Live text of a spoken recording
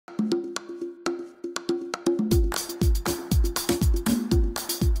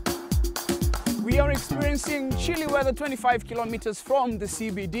experiencing chilly weather 25 kilometers from the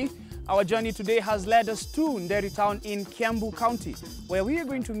CBD. Our journey today has led us to Nderi town in Kiambu County, where we are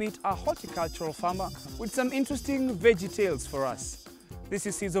going to meet a horticultural farmer with some interesting veggie tales for us. This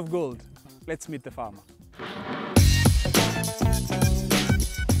is Seeds of Gold. Let's meet the farmer.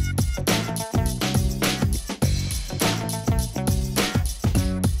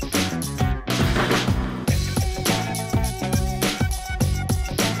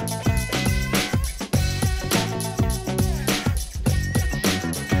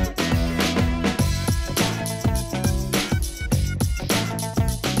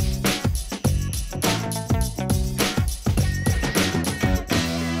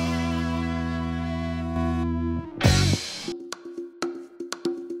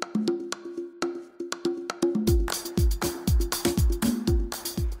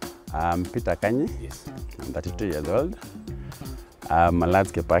 I'm Peter Kanyi. Yes. I'm 32 years old. I'm a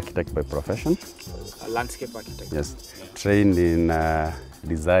landscape architect by profession. A landscape architect? Yes. Trained in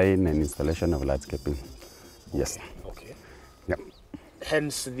design and installation of landscaping. Yes. Okay. Yep.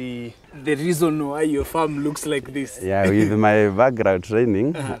 Hence the reason why your farm looks like this. Yeah, with my background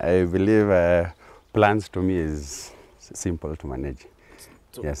training, I believe plants to me is simple to manage.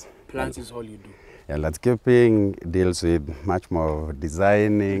 So yes. Plants is all you do? Yeah, landscaping deals with much more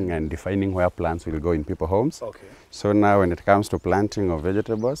designing and defining where plants will go in people's homes. Okay. So now when it comes to planting of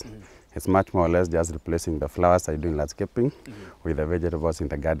vegetables, it's much more or less just replacing the flowers I do in landscaping with the vegetables in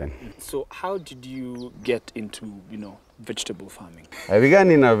the garden. So how did you get into, vegetable farming? I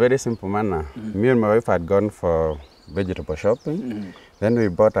began in a very simple manner. Me and my wife had gone for vegetable shopping. Then we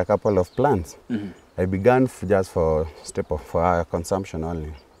bought a couple of plants. I began just for our consumption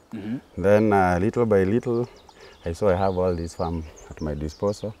only. Then little by little, I saw I have all these farms at my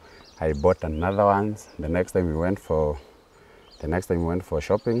disposal. I bought another ones. The next time we went for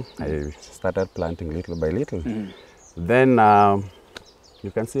shopping, I started planting little by little. Then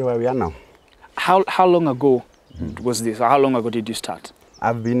you can see where we are now. How long ago was this? How long ago did you start?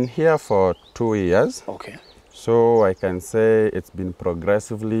 I've been here for 2 years. Okay. So I can say it's been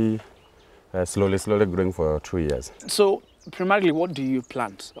progressively, slowly growing for 2 years. So primarily, what do you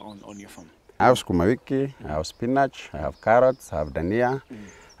plant on your farm? I have sukuma wiki, I have spinach, I have carrots, I have dania.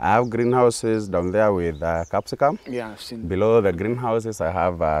 I have greenhouses down there with capsicum. Yeah, I've seen. Below the greenhouses, I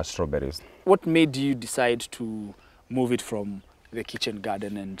have strawberries. What made you decide to move it from the kitchen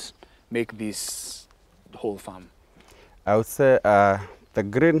garden and make this whole farm? I would say the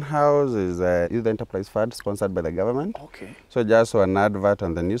greenhouse is a youth enterprise fund sponsored by the government. Okay. So just saw an advert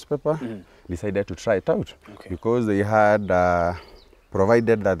on the newspaper, decided to try it out. Okay. Because they had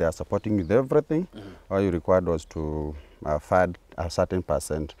provided that they are supporting you with everything. All you required was to fund a certain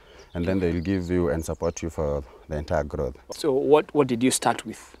percent, and then they will give you and support you for the entire growth. So what did you start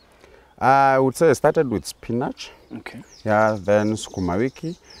with? I would say I started with spinach. Okay. Yeah, then sukuma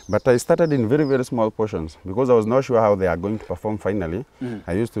wiki. But I started in very, very small portions because I was not sure how they are going to perform finally.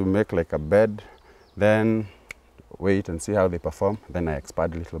 I used to make like a bed, then wait and see how they perform. Then I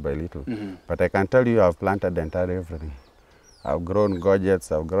expand little by little. But I can tell you I've planted the entire everything. I've grown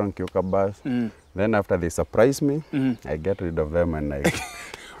gorgets, I've grown cucumbers. Then after they surprise me, I get rid of them and I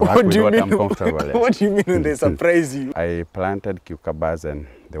work with what I'm comfortable with. What do you mean when they surprise you? I planted cucumbers and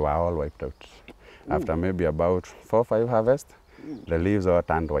they were all wiped out. After maybe about 4 or 5 harvests, the leaves all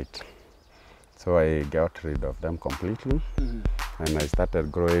turned white. So I got rid of them completely and I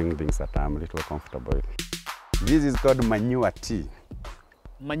started growing things that I'm a little comfortable with. This is called manure tea.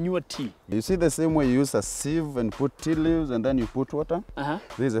 Manure tea? You see the same way you use a sieve and put tea leaves and then you put water?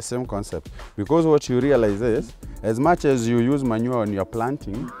 This is the same concept. Because what you realize is, as much as you use manure on your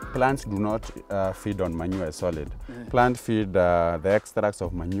planting, plants do not feed on manure as solid. Plants feed the extracts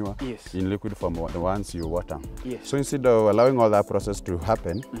of manure in liquid form, the ones you water. So instead of allowing all that process to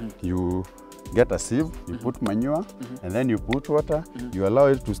happen, you get a sieve, you put manure, and then you put water, you allow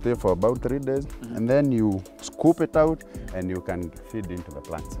it to stay for about 3 days, and then you scoop it out, and you can feed into the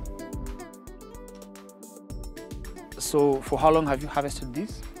plants. So for how long have you harvested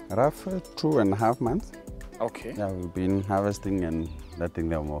these? Roughly 2.5 months. Okay. Yeah, we've been harvesting and letting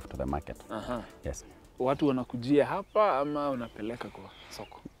them off to the market. Yes. Watu wanakujia hapa ama unapeleka kwa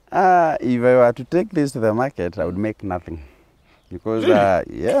soko? If I were to take this to the market, I would make nothing. Because,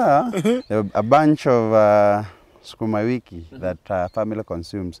 yeah, a bunch of sukuma wiki that family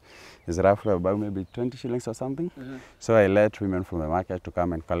consumes is roughly about maybe 20 shillings or something. So I let women from the market to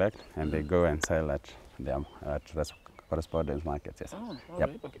come and collect, and they go and sell at the correspondence markets. Yes. Oh, all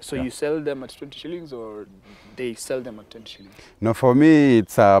right. Okay. So you sell them at 20 shillings or they sell them at 10 shillings? No, for me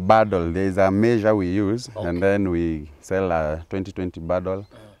it's a bundle. There is a measure we use, and then we sell a 20-20 bundle.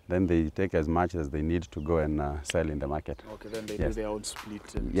 then they take as much as they need to go and sell in the market. Okay, then they do their own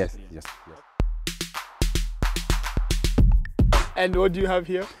split. And Yes. And what do you have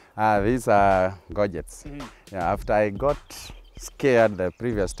here? These are gadgets. Yeah, after I got scared the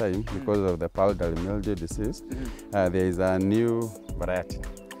previous time because of the powdery mildew disease, there is a new variety.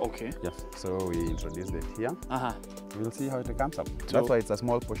 Okay. Yes. So we introduced it here. We'll see how it comes up. So that's why it's a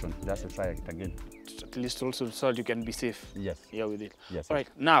small portion, just to try it again. At least also so you can be safe. Yes. Here with it. Yes. All right.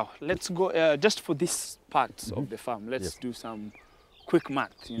 Now let's go. Just for this part of the farm, let's do some quick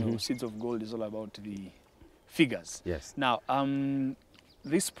math. You know, Seeds of Gold is all about the figures. Yes. Now,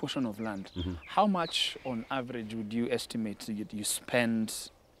 this portion of land, how much on average would you estimate that you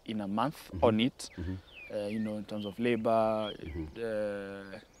spend in a month on it? You know, in terms of labor,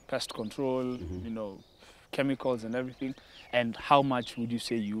 pest control, you know, chemicals and everything. And how much would you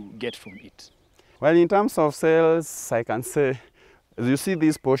say you get from it? Well, in terms of sales, I can say, as you see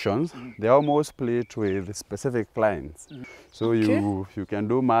these portions, they're almost split with specific clients. So you can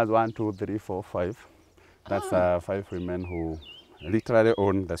do math 1, 2, 3, 4, 5. That's 5 women who literally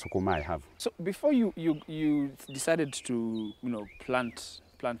own the sukuma I have. So before you decided to plant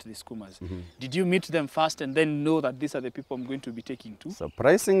these skumas, did you meet them first and then know that these are the people I'm going to be taking to?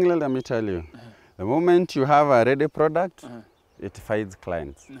 Surprisingly, let me tell you, the moment you have a ready product, it finds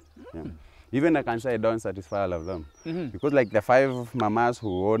clients. Even I can say I don't satisfy all of them. Because like the 5 mamas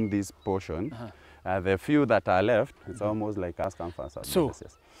who own this portion, the few that are left, it's almost like ask and answer. So,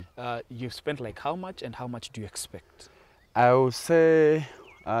 you've spent like how much and how much do you expect? I would say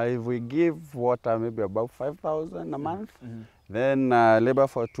if we give water maybe about 5,000 a month, then labor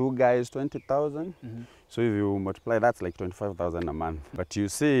for 2 guys 20,000. So if you multiply, that's like 25,000 a month. But you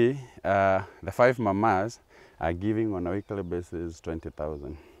see, the 5 mamas are giving on a weekly basis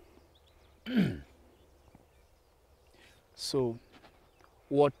 20,000. So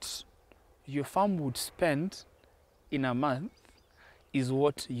what your farm would spend in a month is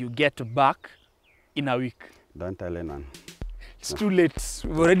what you get back in a week. Don't tell anyone. It's too late.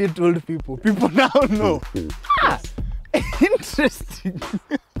 We've already told people. People now know. Interesting.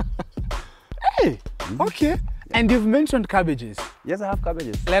 Hey, okay. And you've mentioned cabbages. Yes, I have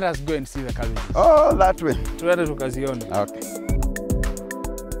cabbages. Let us go and see the cabbages. Oh, that way. Okay.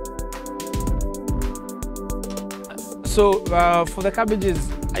 So for the cabbages,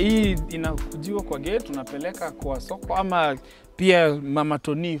 hii inakujiwa kwa gate, unapeleka kwa soko ama pia Mama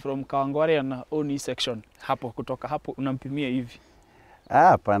Tony from Kawangware ana own section hapo, kutoka hapo unampimia hivi?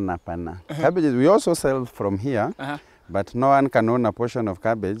 Pana. Cabbages we also sell from here. But no one can own a portion of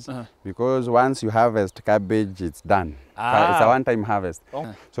cabbage because once you harvest cabbage, it's done. It's a one-time harvest.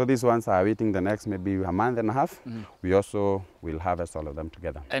 So these ones are waiting the next maybe a month and a half. We also will harvest all of them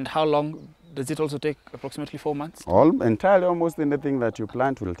together. And how long does it also take? Approximately 4 months? Entirely almost anything that you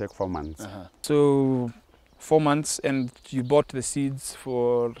plant will take 4 months. So 4 months, and you bought the seeds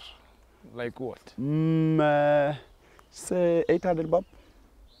for like what? Say 800 bob.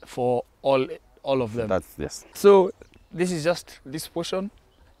 For all of them? That's, yes. So this is just this portion,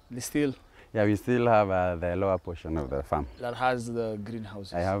 still? Yeah, we still have the lower portion of the farm. That has the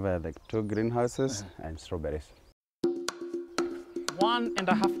greenhouses? I have the 2 greenhouses and strawberries.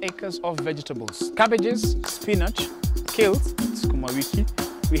 1.5 acres of vegetables. Cabbages, spinach, kales, sukuma wiki.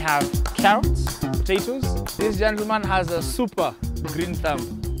 We have carrots, potatoes. This gentleman has a super green thumb.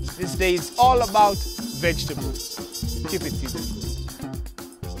 This day is all about vegetables. Keep it simple.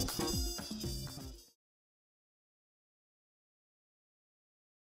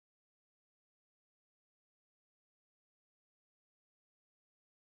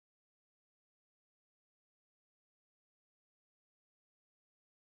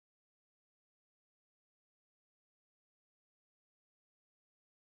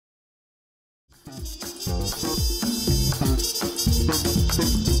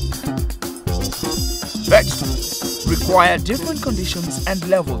 Vegetables require different conditions and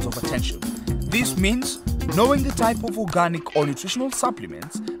levels of attention. This means knowing the type of organic or nutritional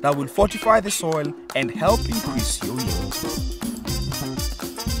supplements that will fortify the soil and help increase your yield.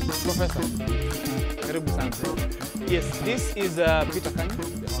 Professor, yes, this is Peter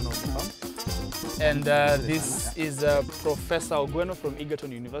Kanye, the owner of the farm. And this is Professor Ogweno from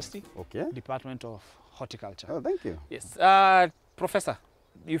Egerton University, Department of Horticulture. Oh, thank you. Yes. Professor,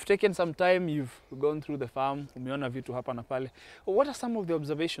 you've taken some time, you've gone through the farm, umeona vitu hapa na pale. What are some of the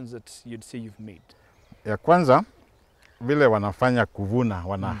observations that you'd say you've made? Ya kwanza, vile wanafanya kuvuna,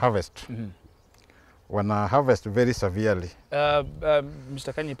 harvest. Wana harvest very severely.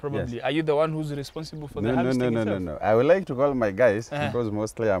 Mr. Kanye, probably. Yes. Are you the one who's responsible for the harvesting itself? No. I would like to call my guys because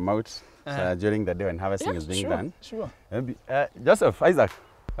mostly I'm out during the day when harvesting is being done. Sure. Joseph, Isaac,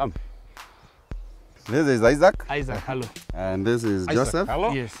 Come. This is Isaac. Isaac, hello. And this is Isaac, Joseph.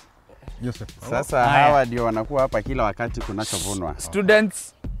 hello. Yes. Joseph. Sasa hawa ndio wanakuwa hapa kila wakati kunachovunwa.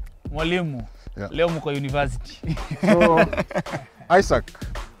 Students, mwalimu. Yeah. Leo mko university. So, Isaac,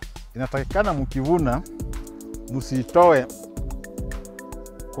 inatakikana mkivuna msitoe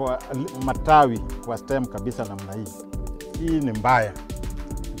kwa matawi kwa stem kabisa namna hii. Hii ni mbaya.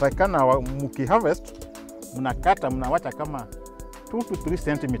 Inatakikana mkiharvest mnakata, mnawacha kama 2 to 3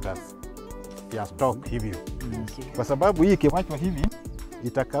 centimeters ya stalk hivyo. Kwa sababu hii ikiwachwa hivi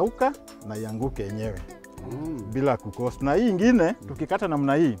itakauka na ianguke yenyewe bila kukosa. Na hii ingine tukikata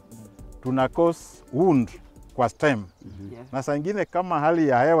namna hii tuna cause wound kwa stem. Na saa ingine kama hali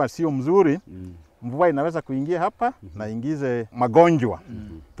ya hewa sio mzuri, mvua inaweza kuingia hapa na ingize magonjwa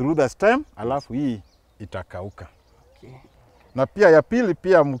through the stem, alafu hii itakauka. Na pia ya pili,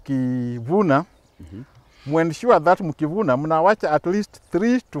 pia mkivuna ensure that mkivuna mnawacha at least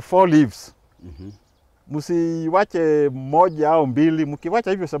 3 to 4 leaves. Msiwache moja au mbili.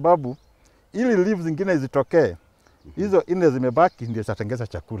 Mkiwacha hivyo sababu ili leaves zingine zitokee, hizo ine zimebaki ndio zitatengeza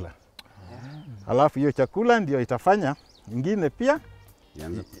chakula. Alafu hiyo chakula ndio itafanya ingine pia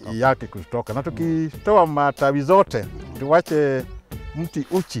yake kutoka. Na tukitoa matawi zote, tuwache mti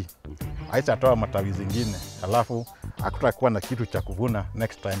uchi, haitatoa matawi zingine. Alafu hakutakuwa na kitu cha kuvuna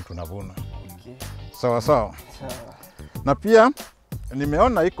next time tunavuna. Sawa sawa. Na pia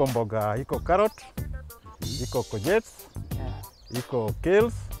nimeona iko mboga, iko carrot, iko courgettes, iko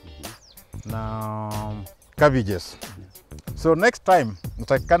kales na cabbages. So next time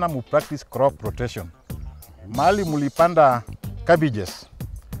mtakikana mu practice crop rotation. Mahali mulipanda cabbages,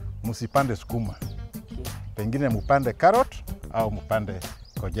 musipande sukuma. Pengine mupande carrot au mupande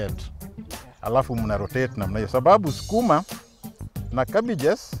courgette. Alafu mna rotate namna hiyo. Sababu sukuma na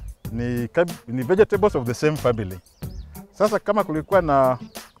cabbages ni vegetables of the same family. Sasa kama kulikuwa na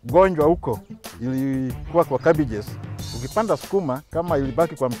gonjwa huko ilikuwa kwa cabbages, ukipanda sukuma kama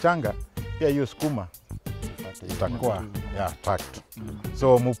ilibaki kwa mchanga, pia hiyo sukuma itakuwa attacked.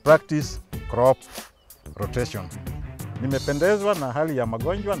 So mu practice crop rotation. Nimependezwa na hali ya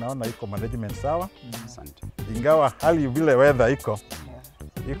magonjwa, naona iko management sawa. Ingawa hali vile weather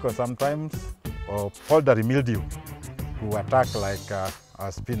iko sometimes powdery mildew who attack like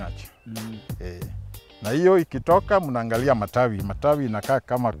spinach. Na hiyo ikitoka mnaangalia matawi inakaa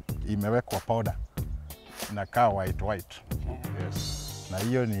kama imewekwa powder, inakaa white. Yes. Na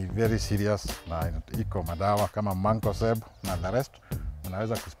hiyo ni very serious, na iko madawa kama mancozeb na the rest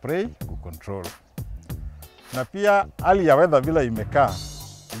mnaweza kuspray kucontrol. Na pia hali ya weather vile imekaa,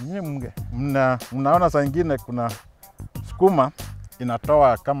 mnaona saa ingine kuna sukuma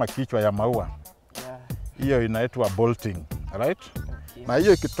inatoa kama kichwa ya maua. Hiyo inaitwa bolting, right? Na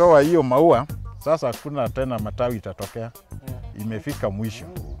hiyo ikitoa hiyo maua, sasa hakuna tena matawi itatokea. Imefika mwisho.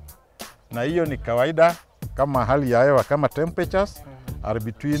 Na hiyo ni kawaida kama hali ya hewa, kama temperatures are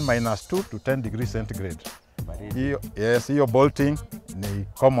between -2 to 10 degrees centigrade. Hiyo bolting ni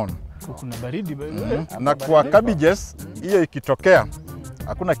common. Kuna baridi Na kwa cabbages hiyo ikitokea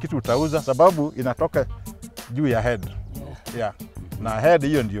hakuna kitu utauza sababu inatoka juu ya head. Na head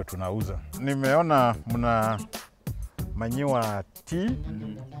hiyo ndio tunauza. Nimeona mna manyiwa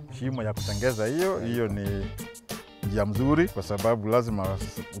shimo ya kutengeza hiyo ni njia mzuri kwa sababu lazima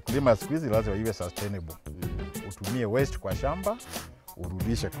ukulima siku hizi lazima iwe sustainable. Utumie waste kwa shamba,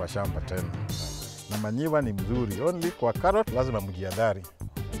 urudishe kwa shamba tena. Na manyiwa ni mzuri. Only kwa carrot lazima mjihadhari.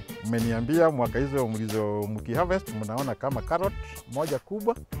 Mmeniambia mwaka hizo mkiharvest mnaona kama carrot moja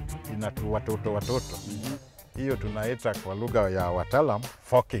kubwa ina watoto. Hiyo tunaita kwa lugha ya wataalamu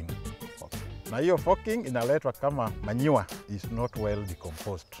forking. Na hiyo forking inaletwa kama manure is not well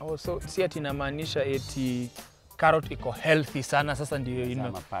decomposed. So si ati inamaanisha eti carrot iko healthy sana sasa ndio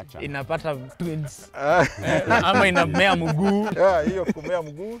inapata twins ama inamea mguu. Hiyo kumea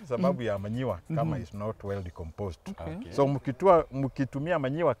mguu sababu ya manure kama is not well decomposed. So mkitumia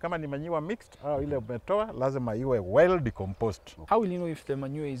manure kama ni manure mixed au ile umetoa lazima iwe well decomposed. How will you know if the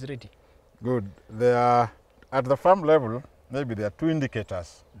manure is ready? Good. There are, at the farm level maybe there are 2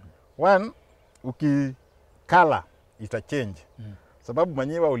 indicators. One, color ita change. Sababu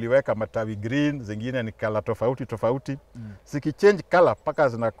manyiwa uliweka matawi green, zingine ni color tofauti. Siki change color paka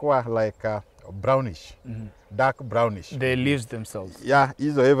zinakuwa like brownish, dark brownish. The leaves themselves.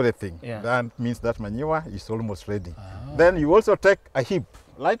 Hizo everything. That means that manure is almost ready. Then you also take a heap,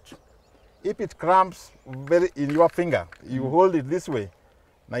 right? If it cramps very in your finger, you hold it this way,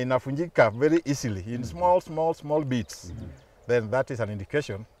 na inafunjika very easily in small bits. Then that is an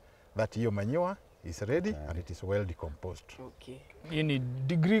indication that hiyo manure is ready and it is well decomposed. Okay. You need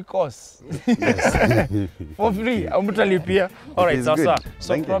degree course. For free. Utalipia. All right, so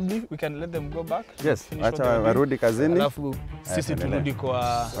Thank probably you. we can let them go back. Yes. Finish what Acha they're doing. warudi kazini. Alafu sisi turudi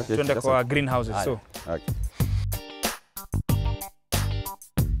kwa tuende kwa greenhouses. So Okay.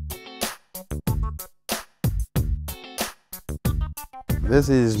 This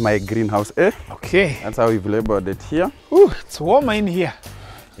is my greenhouse A. okay. That's how we've labeled it here. Ooh, it's warmer in here.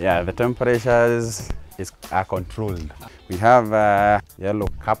 Yeah, the temperatures are controlled. We have yellow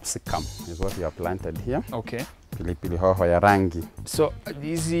capsicum is what we have planted here. Okay. Pilipili hoho ya rangi. So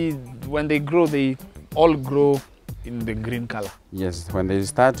easy when they grow, they all grow in the green color. Yes, when they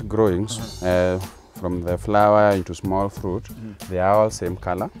start growing from the flower into small fruit, they are all same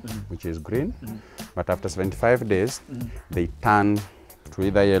color, which is green. But after 75 days, they turn to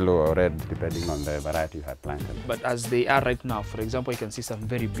either yellow or red, depending on the variety you had planted. But as they are right now, for example, you can see some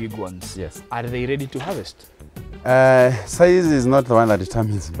very big ones. Yes. Are they ready to harvest? Size is not the one that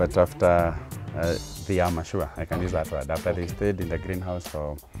determines, but after they are mature, I can use that word. After they stayed in the greenhouse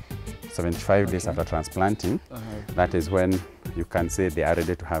for 75 days after transplanting, that is when you can say they are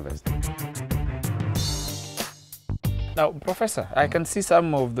ready to harvest. Now, Professor, I can see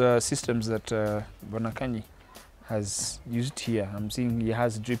some of the systems that Bonakanyi has used here. I'm seeing he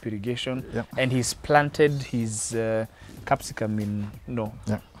has drip irrigation, and he's planted his capsicum in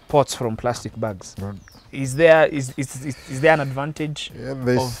pots from plastic bags. Right. Is there an advantage of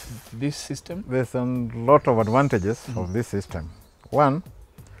this system? There's a lot of advantages of this system. One,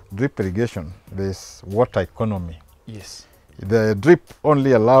 drip irrigation. There's water economy. Yes. The drip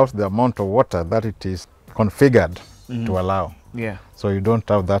only allows the amount of water that it is configured to allow. Yeah. So you don't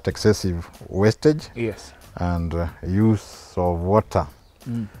have that excessive wastage. Yes. And use of water.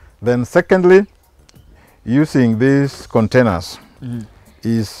 Then secondly, using these containers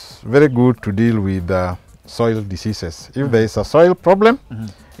is very good to deal with soil diseases. If there is a soil problem,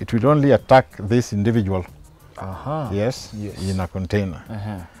 it will only attack this individual in a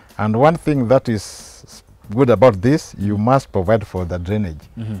container. And one thing that is good about this, you must provide for the drainage,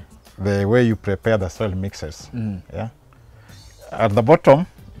 the way you prepare the soil mixes. Yeah? At the bottom,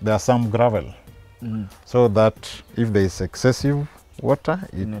 there are some gravel. So that if there is excessive water,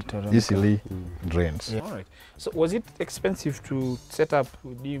 it easily drains. Yeah. All right. So was it expensive to set up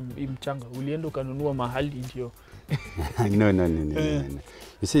mchanga? Ulienda ukanunua mahali ndio? No.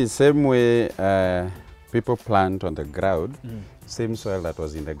 You see, same way people plant on the ground, same soil that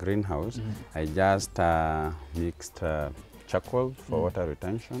was in the greenhouse, I just mixed charcoal for water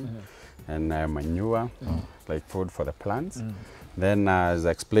retention and manure, like food for the plants. Then, as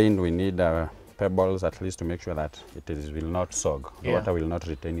explained, we need pebbles at least to make sure that will not soak. The water will not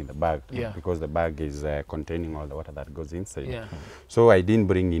retain in the bag because the bag is containing all the water that goes inside. So I didn't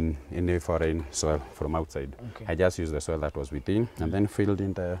bring in any foreign soil from outside. I just used the soil that was within and then filled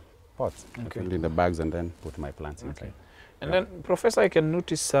in the pots. I filled in the bags and then put my plants inside. And then, Professor, I can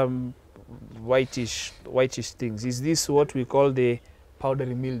notice some whitish things. Is this what we call the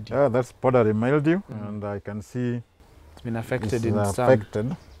powdery mildew? Yeah, that's powdery mildew, and I can see it's been affected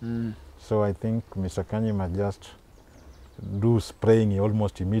So I think Mr. Kanyi must just do spraying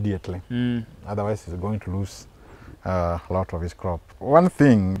almost immediately. Otherwise, he's going to lose a lot of his crop. One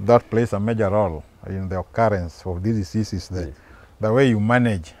thing that plays a major role in the occurrence of this disease is the way you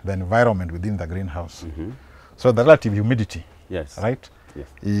manage the environment within the greenhouse. So the relative humidity, right,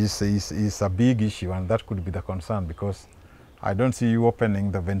 is a big issue, and that could be the concern because I don't see you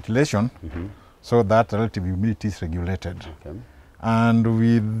opening the ventilation so that relative humidity is regulated. And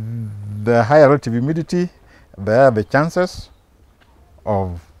with the higher relative humidity, there are the chances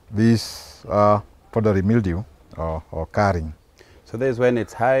of this powdery mildew occurring. So that is when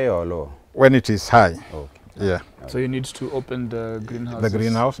it's high or low? When it is high. So you need to open the greenhouse. The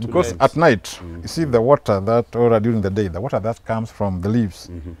greenhouse, because at night, you see the water that, or during the day, the water that comes from the leaves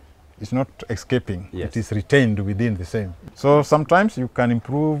is not escaping. It is retained within the same. So sometimes you can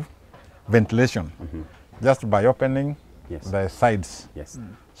improve ventilation just by opening the sides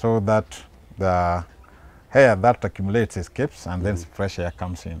so that the air that accumulates escapes and then fresh air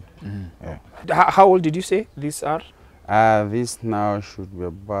comes in. How old did you say these are? This now should be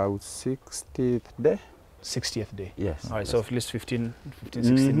about 60th day. 60th day? Yes. All right, so at least 15,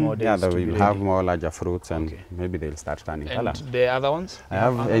 16 more days. Yeah, they will have more larger fruits and maybe they'll start turning color. And the other ones? I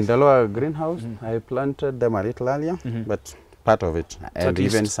have in the lower greenhouse, I planted them a little earlier, but part of it, and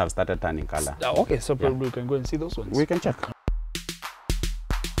even have started turning color. Okay, so probably we can go and see those ones. We can check.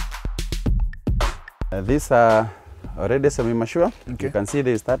 These are already semi-mature. You can see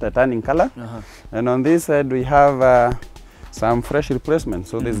they started turning color. And on this side we have some fresh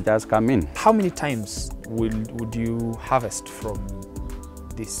replacements, so these just come in. How many times would you harvest from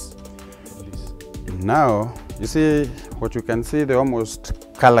this? Now, you see, what you can see, they almost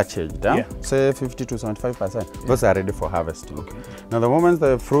color changed, Yeah. say 50 to 75%. Those are ready for harvesting. Okay. Now, the moment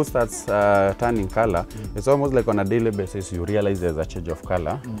the fruit starts turning color, it's almost like on a daily basis, you realize there's a change of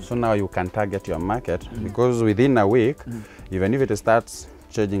color. So now you can target your market because within a week, even if it starts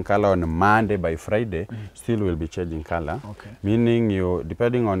changing color on Monday, by Friday, still will be changing color. Okay. Meaning you,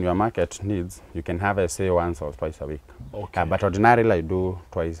 depending on your market needs, you can harvest say once or twice a week. Okay. But ordinarily I do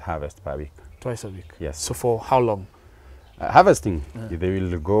twice harvest per week. Twice a week? Yes. So for how long? Harvesting, they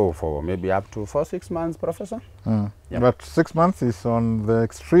will go for maybe up to 6 months, Professor. Yeah. But 6 months is on the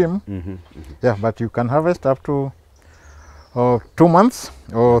extreme. Yeah, but you can harvest up to 2 months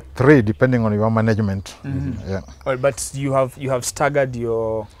or 3, depending on your management. Yeah. But you have staggered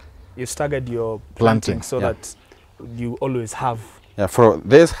your planting so that you always have. Yeah, for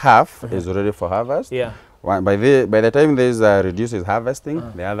this half is ready for harvest. Yeah. By the time this reduces harvesting,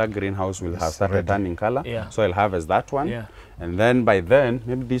 the other greenhouse will have started turning color. Yeah. So I'll harvest that one. Yeah. And then by then,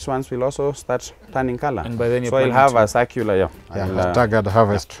 maybe these ones will also start turning color. And by then you're so I'll planning have to- a circular, Staggered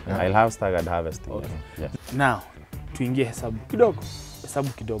harvest. Yeah. I'll have staggered harvesting. Okay. Yeah. Now, tuingie hesabu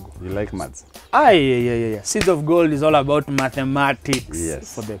kidogo. You like maths? Yeah. Seeds of Gold is all about mathematics.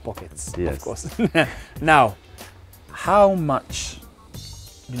 Yes. For the pockets, Yes. of course. Now, how much,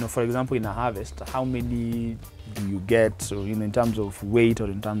 for example, in a harvest, how many do you get, so in terms of weight or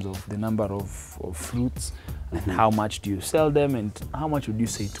in terms of the number of fruits, and how much do you sell them, and how much would you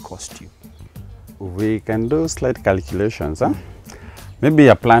say it cost you? We can do slight calculations. Huh? Maybe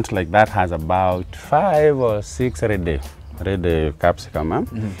a plant like that has about 5 or 6 red capsicum. Huh?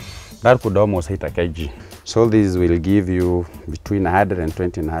 That could almost hit a kg. So these will give you between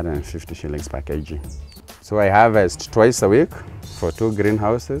 120 and 150 shillings per kg. So I harvest twice a week for 2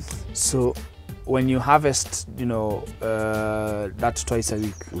 greenhouses. So when you harvest, that twice a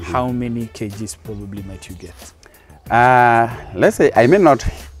week, how many kgs probably might you get? Let's say I may not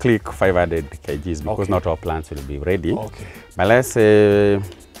click 500 kgs because Okay. not all plants will be ready. Okay. But let's say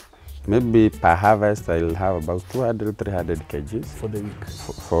maybe per harvest I'll have about 200, 300 kgs For the week?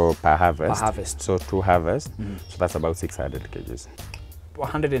 for per harvest. Per harvest. So 2 harvests, so that's about 600 kgs.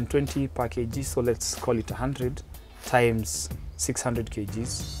 120 per kg, so let's call it 100 times 600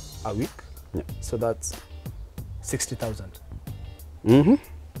 kgs a week. Yeah. So that's 60,000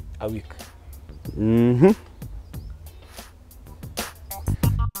 a week.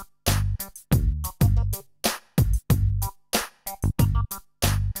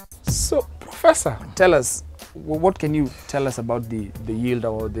 So, Professor, tell us, what can you tell us about the yield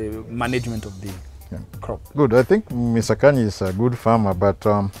or the management of the crop? Good. I think Mr. Kanyi is a good farmer, but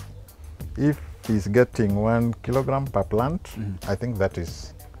if he's getting 1 kilogram per plant, I think that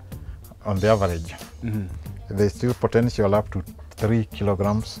is on the average. There's still potential up to 3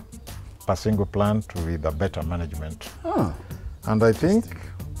 kilograms per single plant with a better management. And I think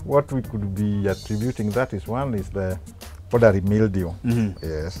what we could be attributing that is, one is the powdery mildew.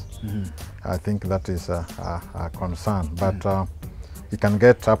 Yes. I think that is a concern, but you can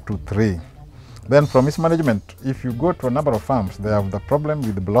get up to 3. Then from its management, if you go to a number of farms, they have the problem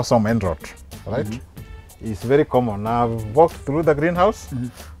with the blossom end rot, right? It's very common. I've walked through the greenhouse,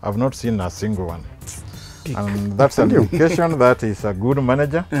 I've not seen a single one. And that's an indication that is a good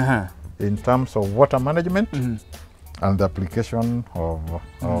manager in terms of water management and the application of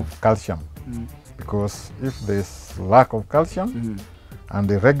calcium. Because if there's lack of calcium and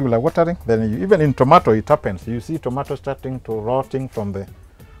the regular watering, then even in tomato it happens. You see tomato starting to rotting from the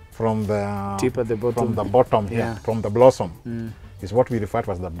Tip at the bottom. from the bottom here, Yeah. from the blossom. Is what we refer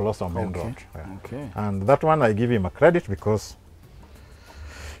to as the blossom end rot. Okay. And that one I give him a credit because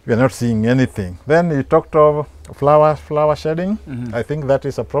we are not seeing anything. Then he talked of flower shedding. I think that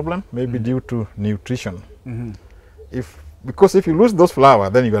is a problem, maybe due to nutrition. Because if you lose those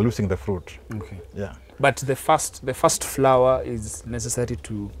flowers, then you are losing the fruit. Okay. Yeah. But the first flower is necessary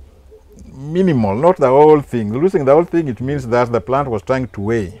to. Minimal, not the whole thing. Losing the whole thing, it means that the plant was trying to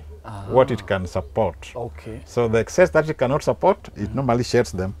weigh what it can support. Okay. So the excess that it cannot support, it normally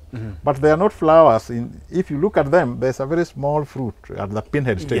sheds them. But they are not flowers. If you look at them, there's a very small fruit at the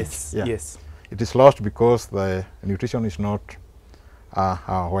pinhead stage. Yes. Yeah. Yes. It is lost because the nutrition is not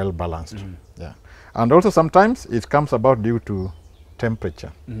well balanced. Yeah. And also sometimes it comes about due to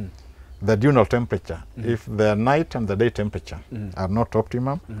temperature, the diurnal temperature. If the night and the day temperature are not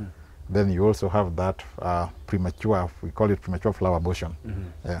optimum, then you also have that premature, we call it premature flower abortion.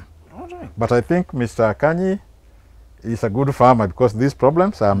 Yeah. All right. But I think Mr. Kanyi is a good farmer because these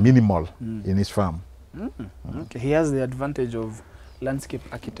problems are minimal in his farm. Okay, he has the advantage of landscape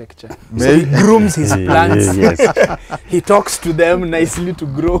architecture. So Maybe. he grooms his plants. Yes. He talks to them nicely to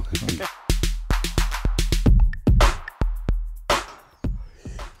grow.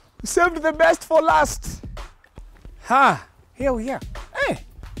 Saved the best for last. Ha! Here we are. Hey,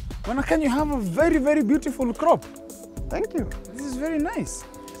 can you have a very, very beautiful crop? Thank you. This is very nice.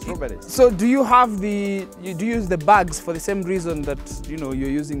 Strawberries. So do you have do you use the bags for the same reason that you're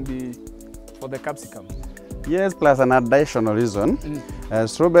using for the capsicum? Yes, plus an additional reason.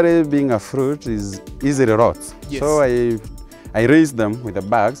 Strawberry being a fruit is easily rots. Yes. So I raise them with the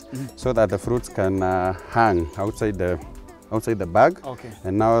bags so that the fruits can hang outside the bag. Okay.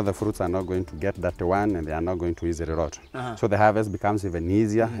 And now the fruits are not going to get that one and they are not going to easily rot. So the harvest becomes even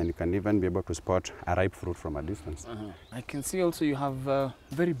easier and you can even be able to spot a ripe fruit from a distance. I can see also you have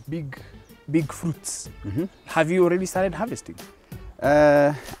very big fruits. Have you already started harvesting?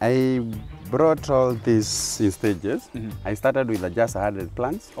 I brought all these in stages. I started with just 100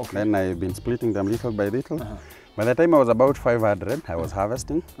 plants. Okay. Then I've been splitting them little by little. By the time I was about 500, I was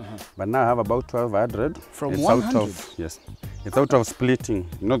harvesting. But now I have about 1200. From it's 100? Out of, yes. It's out of splitting.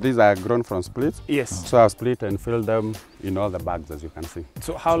 These are grown from splits. Yes. So I've split and filled them in all the bags, as you can see.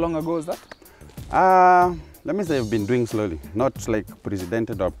 So how long ago was that? Let me say I've been doing slowly, not like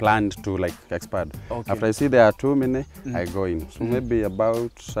precedented or planned to like expand. Okay. After I see there are too many, I go in. So maybe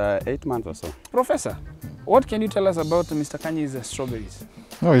about 8 months or so. Professor, what can you tell us about Mr. Kanyi's strawberries?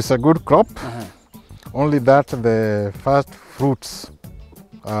 No, it's a good crop. Only that the first fruits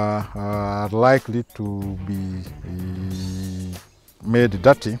are likely to be made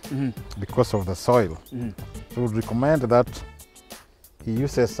dirty because of the soil. So we would recommend that he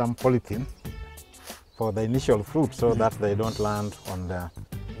uses some polythene for the initial fruit so that they don't land on the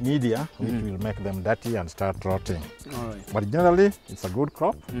media, which will make them dirty and start rotting. All right. But generally, it's a good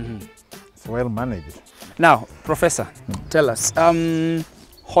crop. It's well managed. Now, Professor, tell us,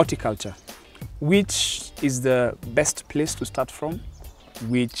 horticulture, which is the best place to start from?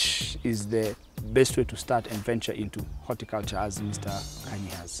 Which is the best way to start and venture into horticulture as Mr.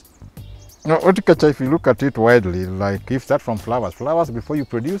 Kanyi has? Now, horticulture, if you look at it widely, like if you start from flowers, before you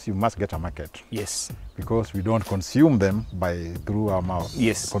produce, you must get a market. Yes. Because we don't consume them through our mouth.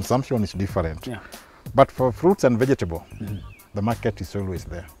 Yes. Consumption is different. Yeah. But for fruits and vegetables, the market is always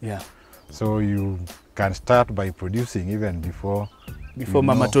there. Yeah. So you can start by producing even before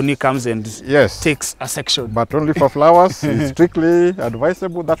Mama Tony comes and takes a section. But only for flowers, it's strictly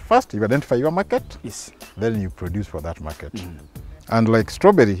advisable that first you identify your market, yes, then you produce for that market. And like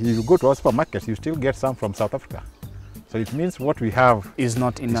strawberry, if you go to our supermarket, you still get some from South Africa. So it means what we have is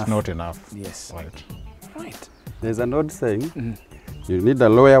not enough. Is not enough. Yes. Right. Right. There's an old saying, you need a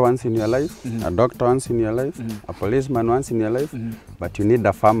lawyer once in your life, a doctor once in your life, a policeman once in your life, but you need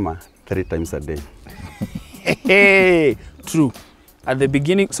a farmer 3 times a day. Hey, true. At the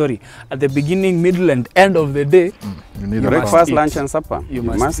beginning, middle and end of the day, you need breakfast, lunch and supper. You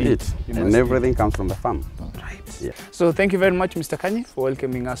must eat. And everything eat. Comes from the farm. Right. Yeah. So thank you very much, Mr. Kanyi, for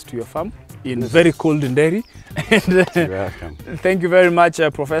welcoming us to your farm in very cold Nderi. You're welcome. Thank you very much,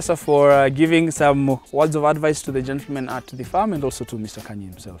 Professor, for giving some words of advice to the gentleman at the farm and also to Mr. Kanyi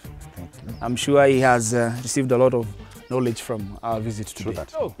himself. Thank you. I'm sure he has received a lot of knowledge from our visit today.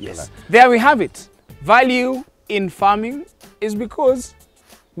 That. Oh, yes. There we have it. Value in farming is because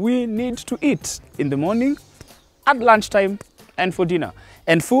we need to eat in the morning, at lunchtime, and for dinner.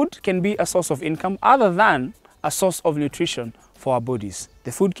 And food can be a source of income other than a source of nutrition for our bodies.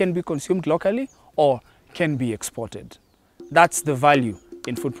 The food can be consumed locally or can be exported. That's the value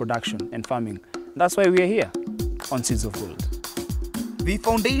in food production and farming. That's why we are here on Seeds of Gold. The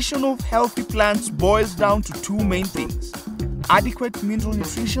foundation of healthy plants boils down to 2 main things: adequate mineral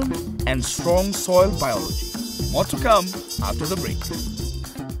nutrition and strong soil biology. More to come after the break.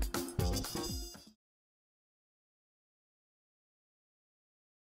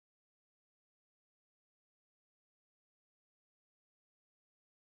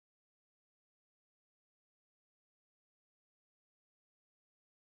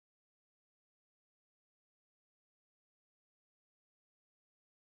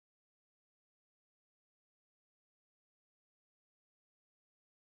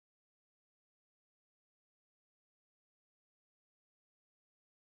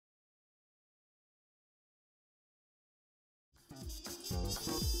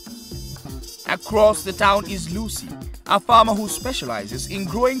 Across the town is Lucy, a farmer who specializes in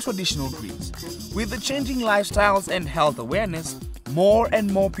growing traditional greens. With the changing lifestyles and health awareness, more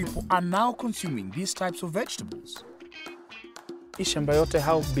and more people are now consuming these types of vegetables. Hii shamba yote,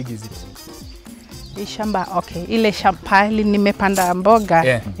 how big is it? Shamba, okay. Ile shamba nimepanda mboga,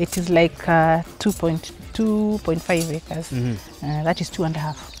 yeah. It is like 2.5 acres. That is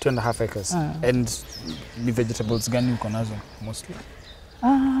 2.5. 2.5 acres. And the vegetables gani uko nazo mostly?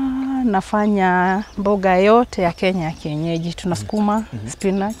 Nafanya mboga yote ya Kenya ya kienyeji. Tunasukuma,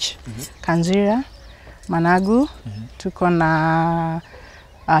 spinach, kanzira, managu, tuko na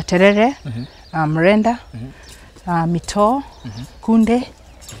terere, mrenda, mitoo, kunde.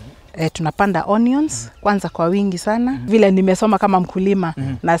 Tunapanda onions kwanza kwa wingi sana. Vile nimesoma kama mkulima,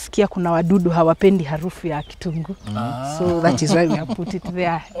 nasikia kuna wadudu hawapendi harufu ya kitunguu. So that is why we have put it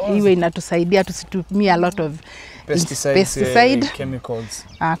there. Iwe inatusaidia tusitumie a lot of pesticide chemicals.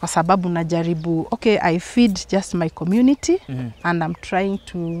 Kwa sababu najaribu, okay, I feed just my community and I'm trying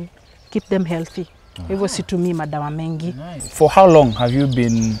to keep them healthy. Hivyo situmii madawa mengi. Nice. For how long have you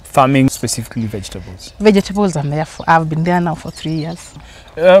been farming specifically vegetables? Vegetables I've been there now for 3 years.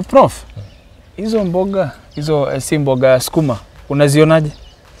 Prof, hizo mboga, si mboga sukuma, unazionaje?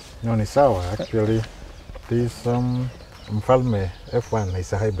 No, ni sawa. Actually, this Mfalme F1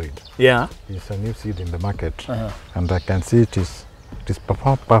 is a hybrid. Yeah. It's a new seed in the market. And I can see it is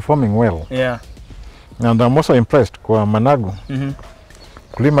performing well. Yeah. And I'm also impressed kwa managu.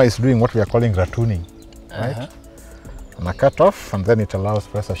 Kulima is doing what we are calling ratooning, right? And a cut off, and then it allows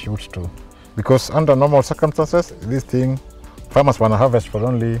fresher shoots to, because under normal circumstances, this thing, farmers want to harvest for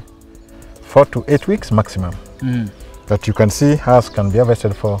only 4 to 8 weeks maximum. That you can see ours can be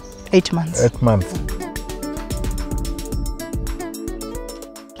harvested for 8 months. 8 months.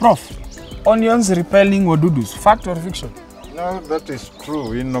 Prof, onions repelling wadudus, fact or fiction? No, that is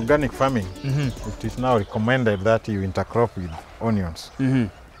true. In organic farming, it is now recommended that you intercrop with onions.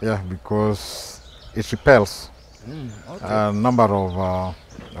 Yeah, because it repels a number of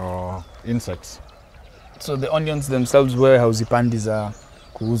insects. So the onions themselves were hauzipandi za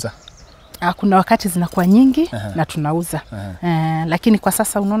kuuza? Kuna wakati zinakuwa nyingi na tunauza. Lakini kwa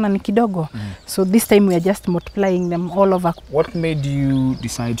sasa unaona ni kidogo. So this time we are just multiplying them all over. What made you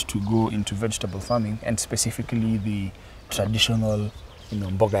decide to go into vegetable farming and specifically the traditional,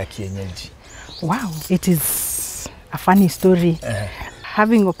 mboga ya kienyeji? Wow, it is a funny story.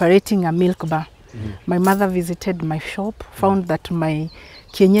 Having operating a milk bar, my mother visited my shop, found that my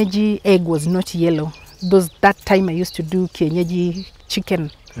kienyeji egg was not yellow. That time I used to do kienyeji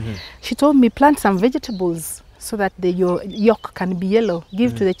chicken. She told me plant some vegetables so that your yolk can be yellow.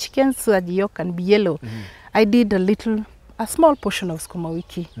 Give to the chickens so that the yolk can be yellow. I did a small portion of sukuma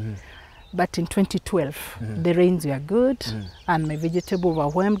wiki. But in 2012, the rains were good and my vegetable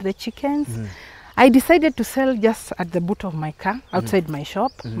overwhelmed the chickens. I decided to sell just at the boot of my car, outside my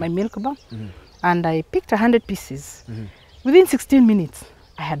shop, my milk bar. And I picked 100 pieces. Within 16 minutes,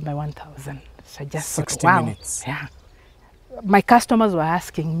 I had my 1,000. So I just 60 thought, wow. minutes. Yeah. My customers were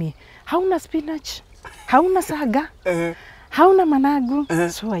asking me, hauna spinach? Hauna saga? Hauna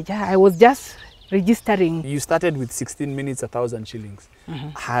managu? So I was just registering. You started with 16 minutes, 1,000 shillings.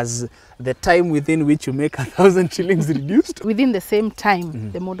 Has the time within which you make 1,000 shillings reduced? Within the same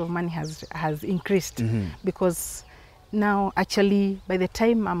time, the amount of money has increased because now actually by the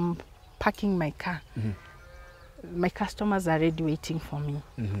time I'm parking my car, my customers are already waiting for me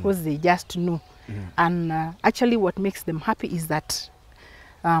because they just know. And actually what makes them happy is that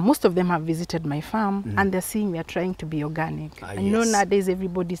most of them have visited my farm and they're seeing we are trying to be organic. And you know nowadays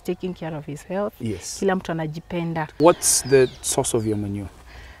everybody's taking care of his health. Yes. Kila mtu anajipenda. What's the source of your manure?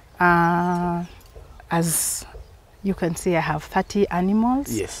 As you can see, I have 30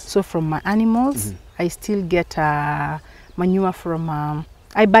 animals. Yes. So from my animals, I still get manure from,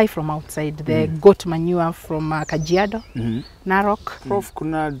 I buy from outside, the goat manure from Kajiado, Narok. Prof,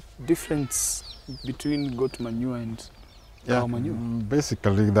 kuna difference between goat manure and cow manure?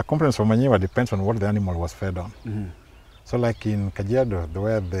 Basically, the components of manure depends on what the animal was fed on. So like in Kajiado,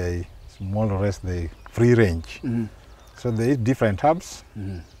 where they more or less they free range. So they eat different herbs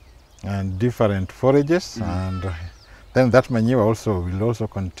and different forages, and then that manure will also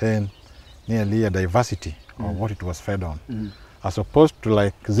contain nearly a diversity of what it was fed on. As opposed to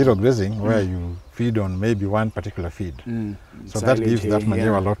like zero grazing, where you feed on maybe one particular feed. So that gives that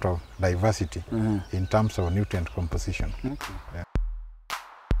manure a lot of diversity in terms of nutrient composition. Yeah.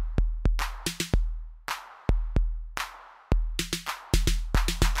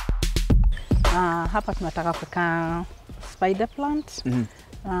 Hapa tunataka kuweka spider plant.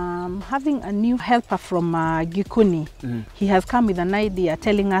 Having a new helper from Gikuni, he has come with an idea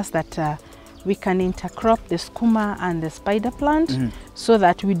telling us that we can intercrop the skuma and the spider plant so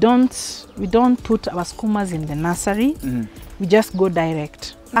that we don't put our skumas in the nursery. We just go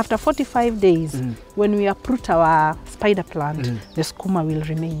direct. After 45 days, when we uproot our spider plant, the skooma will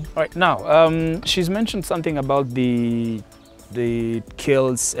remain. All right, now, she's mentioned something about the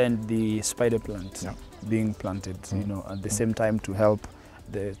kales and the spider plant being planted, you know, at the same time to help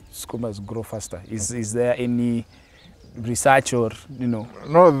the skoomas grow faster. Is there any research or, you know?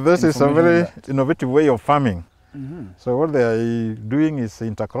 No, this is a very innovative way of farming. So what they are doing is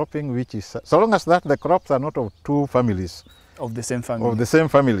intercropping, which is, so long as that the crops are not of two families. Of the same family. Of the same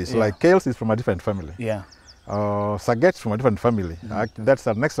families, like kales is from a different family. Yeah. Saget from a different family. That's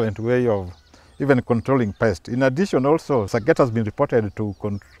an excellent way of even controlling pests. In addition also, saget has been reported to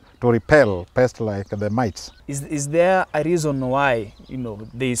repel pests like the mites. Is there a reason why, you know,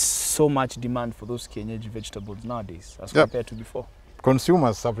 there is so much demand for those kienyeji vegetables nowadays as compared to before?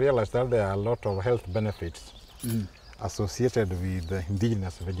 Consumers have realized that there are a lot of health benefits associated with the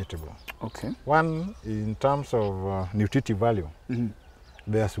indigenous vegetable. Okay. One, in terms of nutritive value,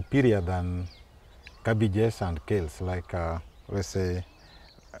 they are superior than cabbages and kales, like, let's say,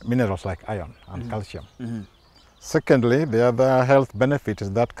 minerals like iron and calcium. Secondly, the other health benefit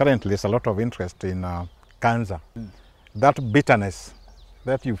is that currently there's a lot of interest in cancer. That bitterness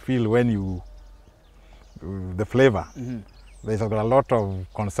that you feel when you, the flavor, there's a lot of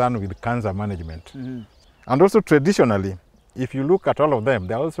concern with cancer management. And also traditionally, if you look at all of them,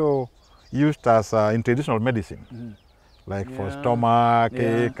 they're also used as in traditional medicine, like for stomach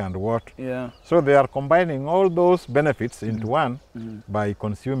ache and what. So they are combining all those benefits into one by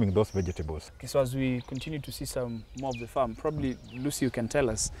consuming those vegetables. Okay, so as we continue to see some more of the farm, probably Lucy, you can tell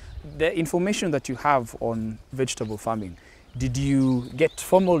us the information that you have on vegetable farming. Did you get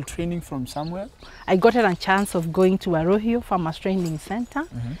formal training from somewhere? I got a chance of going to Arohio Farmers Training Center.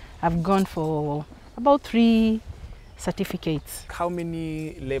 I've gone for about 3 certificates. How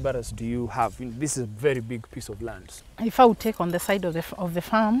many laborers do you have? This is a very big piece of land. If I would take on the side of the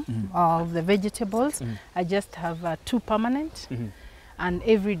farm, of the vegetables, I just have 2 permanent, and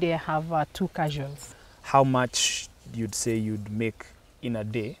every day I have 2 casuals. How much you'd say you'd make in a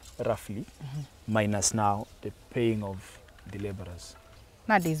day, roughly, minus now the paying of the laborers?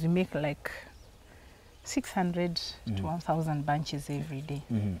 Nowadays we make like 600 to 1,000 bunches every day.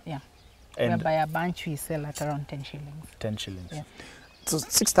 Yeah. And whereby a bunch we sell at around 10 shillings. 10 shillings. Yeah. So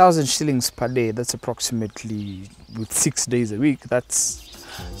 6,000 shillings per day, that's approximately, with 6 days a week, that's,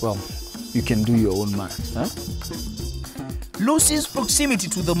 well, you can do your own math. Huh? Lucy's proximity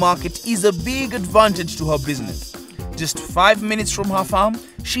to the market is a big advantage to her business. Just 5 minutes from her farm,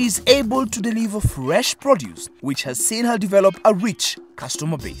 she is able to deliver fresh produce, which has seen her develop a rich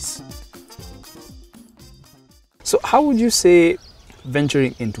customer base. So how would you say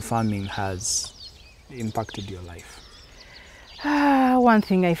venturing into farming has impacted your life? One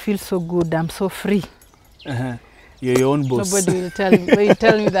thing, I feel so good. I'm so free. You're your own boss. Nobody will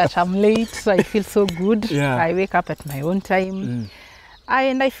tell me that I'm late, so I feel so good. I wake up at my own time.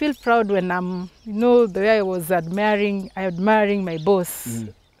 And I feel proud when I'm, you know, the way I was admiring my boss.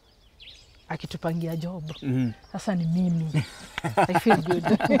 Akitupangia job. Sasa ni mimi. I feel good.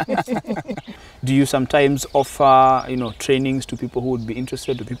 Do you sometimes offer, you know, trainings to people who would be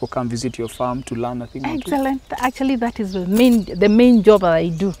interested? Do people come visit your farm to learn a thing or two? Excellent. Actually, that is the main job that I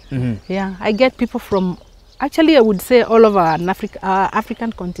do. Yeah, I get people from, actually, I would say all over an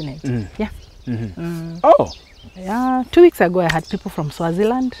African continent. Yeah. Oh. Yeah. 2 weeks ago, I had people from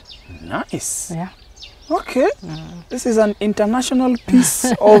Swaziland. Nice. Yeah. Okay. This is an international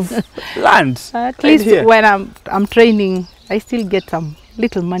piece of land. At least when I'm training, I still get some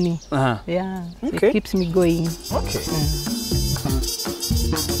little money. Yeah. So okay. It keeps me going. Okay.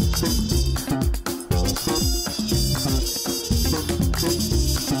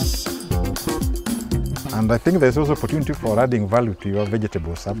 And I think there's also opportunity for adding value to your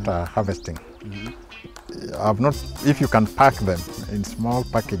vegetables after harvesting. If you can pack them in small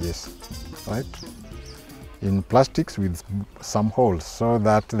packages, right? In plastics with some holes so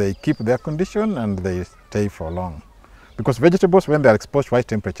that they keep their condition and they stay for long. Because vegetables, when they are exposed to high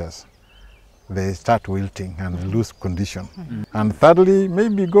temperatures, they start wilting and lose condition. And thirdly,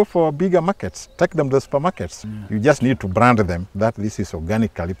 maybe go for bigger markets. Take them to the supermarkets. You just need to brand them that this is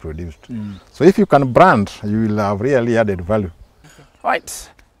organically produced. So if you can brand, you will have really added value. Right,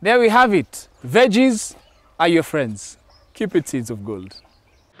 there we have it. Veggies are your friends. Keep it, seeds of gold.